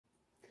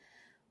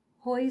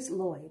Hoyes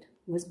Lloyd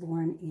was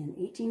born in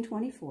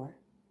 1824,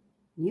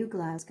 New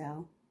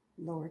Glasgow,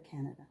 Lower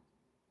Canada.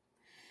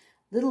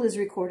 Little is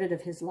recorded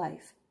of his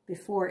life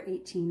before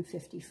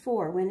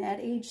 1854, when at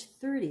age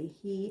 30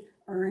 he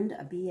earned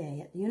a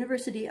BA at the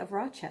University of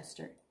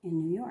Rochester in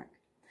New York.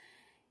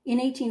 In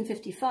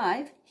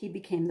 1855, he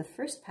became the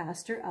first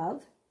pastor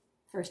of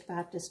First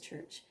Baptist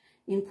Church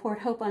in Port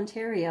Hope,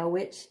 Ontario,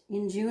 which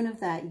in June of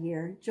that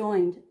year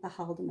joined the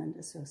Haldimand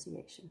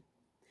Association.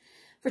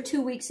 For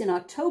 2 weeks in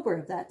October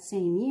of that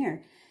same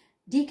year,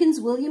 Deacons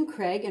William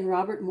Craig and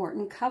Robert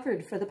Morton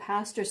covered for the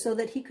pastor so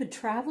that he could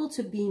travel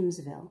to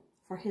Beamsville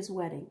for his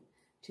wedding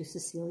to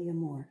Cecilia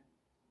Moore.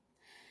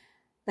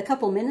 The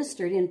couple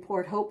ministered in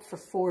Port Hope for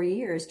 4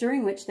 years,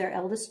 during which their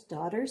eldest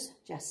daughters,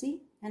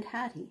 Jessie and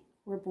Hattie,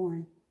 were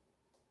born.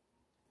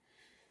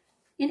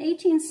 In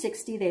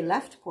 1860, they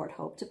left Port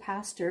Hope to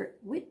pastor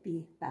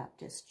Whitby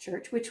Baptist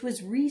Church, which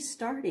was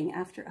restarting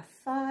after a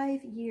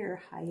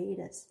 5-year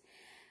hiatus.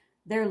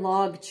 Their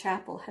log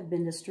chapel had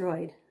been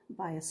destroyed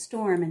by a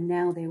storm, and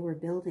now they were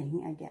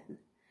building again.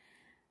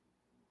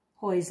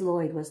 Hoyes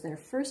Lloyd was their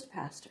first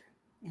pastor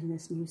in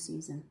this new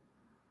season.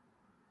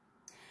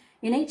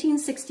 In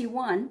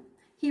 1861,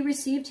 he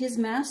received his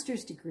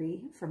master's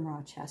degree from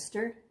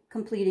Rochester,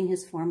 completing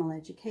his formal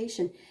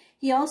education.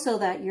 He also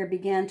that year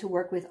began to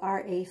work with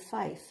R.A.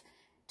 Fife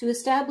to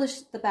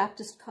establish the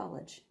Baptist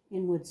College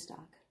in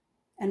Woodstock.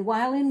 And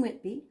while in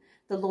Whitby,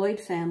 the Lloyd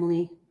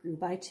family grew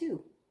by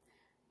 2.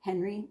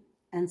 Henry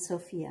and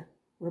Sophia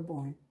were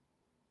born.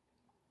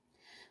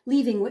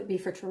 Leaving Whitby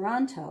for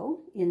Toronto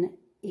in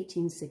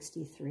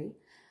 1863,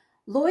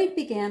 Lloyd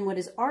began what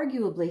is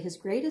arguably his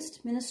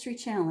greatest ministry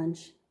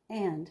challenge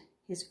and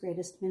his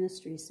greatest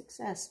ministry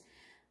success,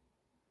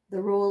 the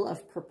role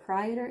of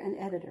proprietor and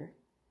editor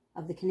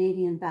of the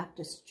Canadian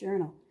Baptist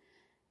Journal,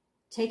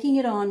 taking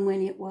it on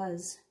when it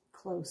was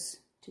close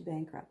to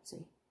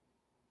bankruptcy.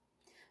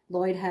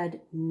 Lloyd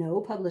had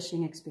no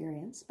publishing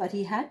experience, but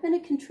he had been a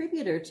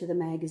contributor to the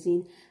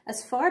magazine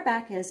as far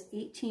back as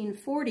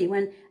 1840,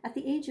 when, at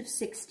the age of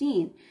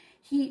 16,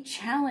 he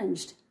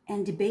challenged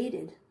and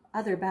debated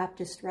other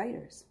Baptist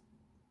writers.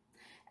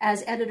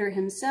 As editor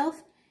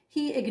himself,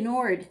 he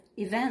ignored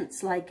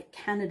events like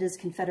Canada's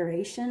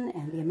Confederation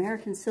and the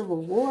American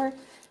Civil War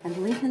and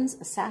Lincoln's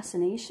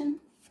assassination.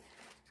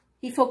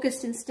 He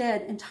focused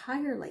instead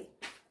entirely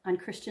on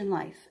Christian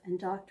life and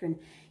doctrine,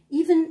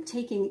 even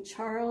taking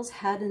Charles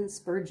Haddon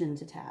Spurgeon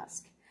to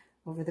task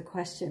over the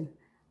question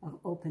of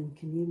open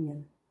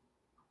communion.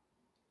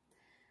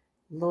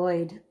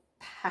 Lloyd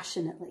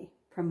passionately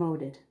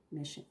promoted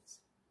missions.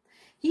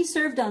 He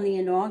served on the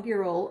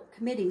inaugural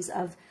committees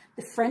of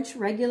the French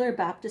Regular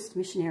Baptist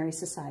Missionary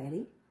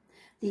Society,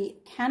 the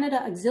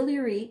Canada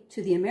Auxiliary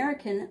to the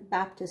American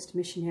Baptist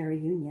Missionary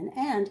Union,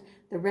 and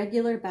the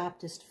Regular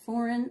Baptist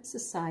Foreign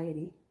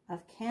Society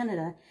of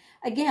Canada,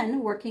 again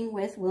working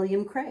with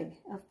William Craig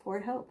of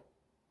Port Hope.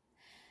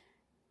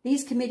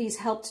 These committees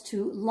helped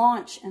to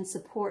launch and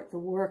support the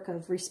work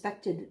of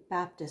respected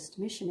Baptist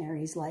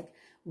missionaries like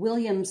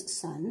William's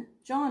son,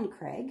 John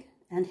Craig,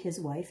 and his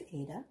wife,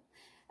 Ada,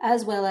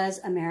 as well as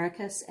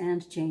Americus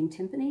and Jane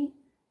Timpany,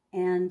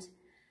 and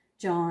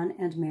John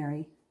and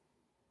Mary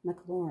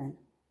McLaurin.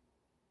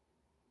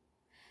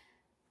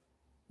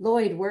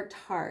 Lloyd worked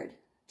hard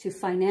to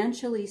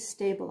financially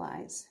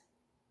stabilize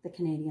the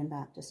Canadian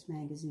Baptist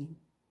magazine.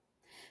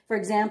 For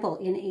example,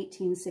 in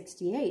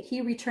 1868,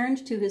 he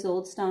returned to his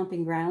old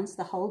stomping grounds,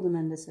 the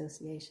Haldimand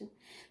Association,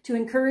 to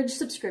encourage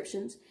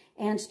subscriptions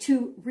and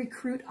to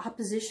recruit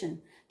opposition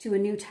to a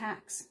new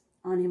tax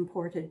on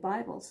imported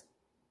Bibles.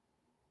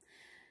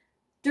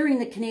 During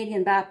the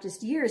Canadian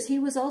Baptist years, he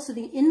was also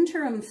the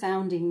interim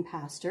founding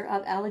pastor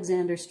of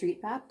Alexander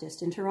Street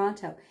Baptist in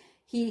Toronto.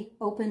 He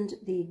opened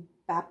the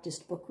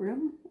Baptist Book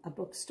Room, a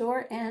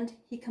bookstore, and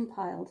he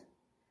compiled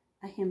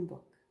a hymn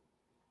book.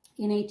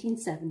 In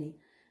 1870,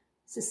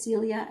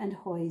 Cecilia and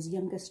Hoy's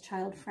youngest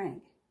child,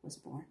 Frank, was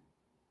born.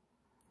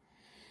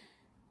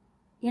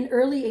 In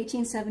early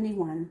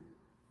 1871,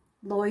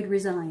 Lloyd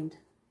resigned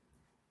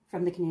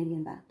from the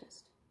Canadian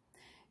Baptist.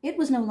 It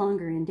was no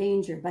longer in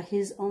danger, but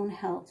his own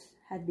health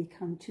had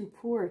become too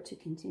poor to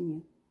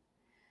continue.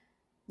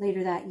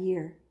 Later that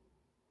year,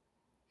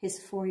 his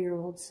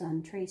 4-year-old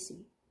son,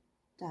 Tracy,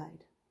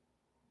 died.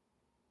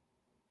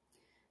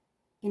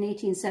 In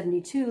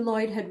 1872,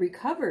 Lloyd had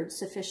recovered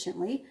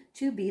sufficiently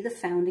to be the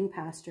founding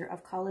pastor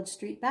of College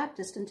Street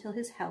Baptist until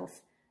his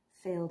health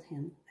failed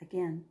him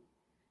again.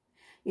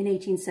 In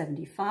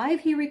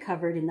 1875, he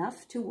recovered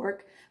enough to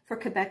work for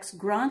Quebec's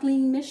Grand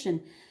Ligne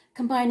Mission,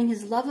 combining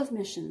his love of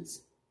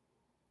missions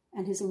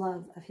and his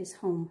love of his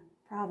home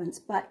province.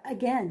 But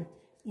again,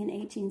 in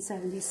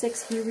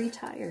 1876, he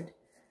retired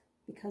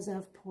because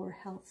of poor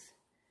health.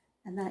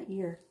 And that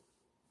year,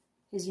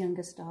 his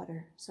youngest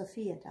daughter,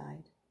 Sophia,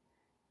 died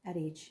at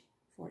age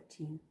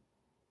 14.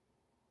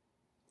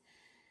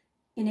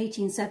 In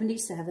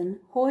 1877,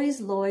 Hoyes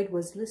Lloyd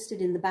was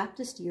listed in the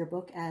Baptist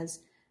Yearbook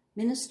as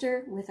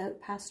Minister without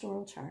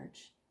pastoral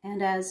charge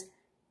and as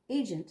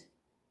Agent,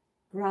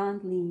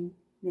 Grand Ligne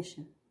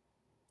Mission.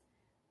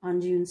 On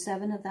June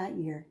 7 of that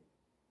year,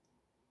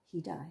 he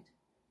died.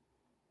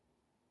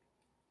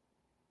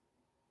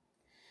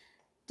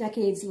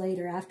 Decades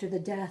later, after the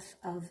death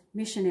of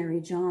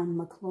missionary John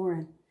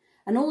McLaurin,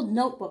 an old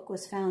notebook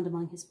was found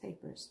among his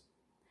papers.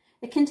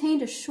 It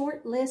contained a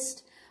short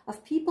list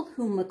of people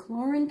whom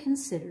McLaurin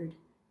considered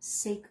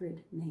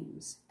sacred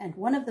names, and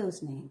one of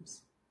those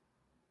names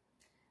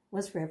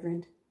was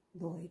Reverend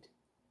Lloyd.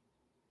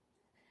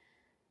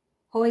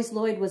 Hoy's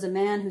Lloyd was a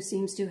man who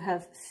seems to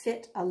have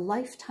fit a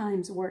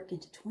lifetime's work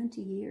into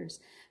 20 years.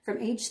 From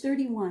age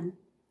 31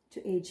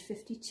 to age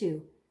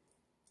 52,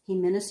 he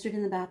ministered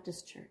in the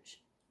Baptist Church.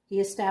 He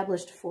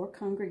established 4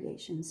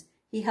 congregations.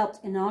 He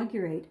helped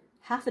inaugurate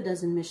half a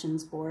dozen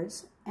missions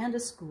boards and a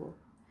school.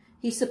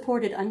 He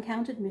supported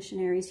uncounted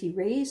missionaries. He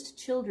raised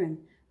children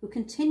who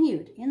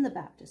continued in the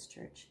Baptist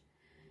Church.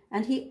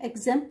 And he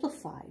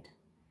exemplified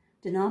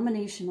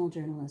denominational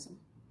journalism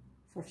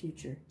for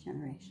future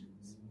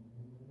generations.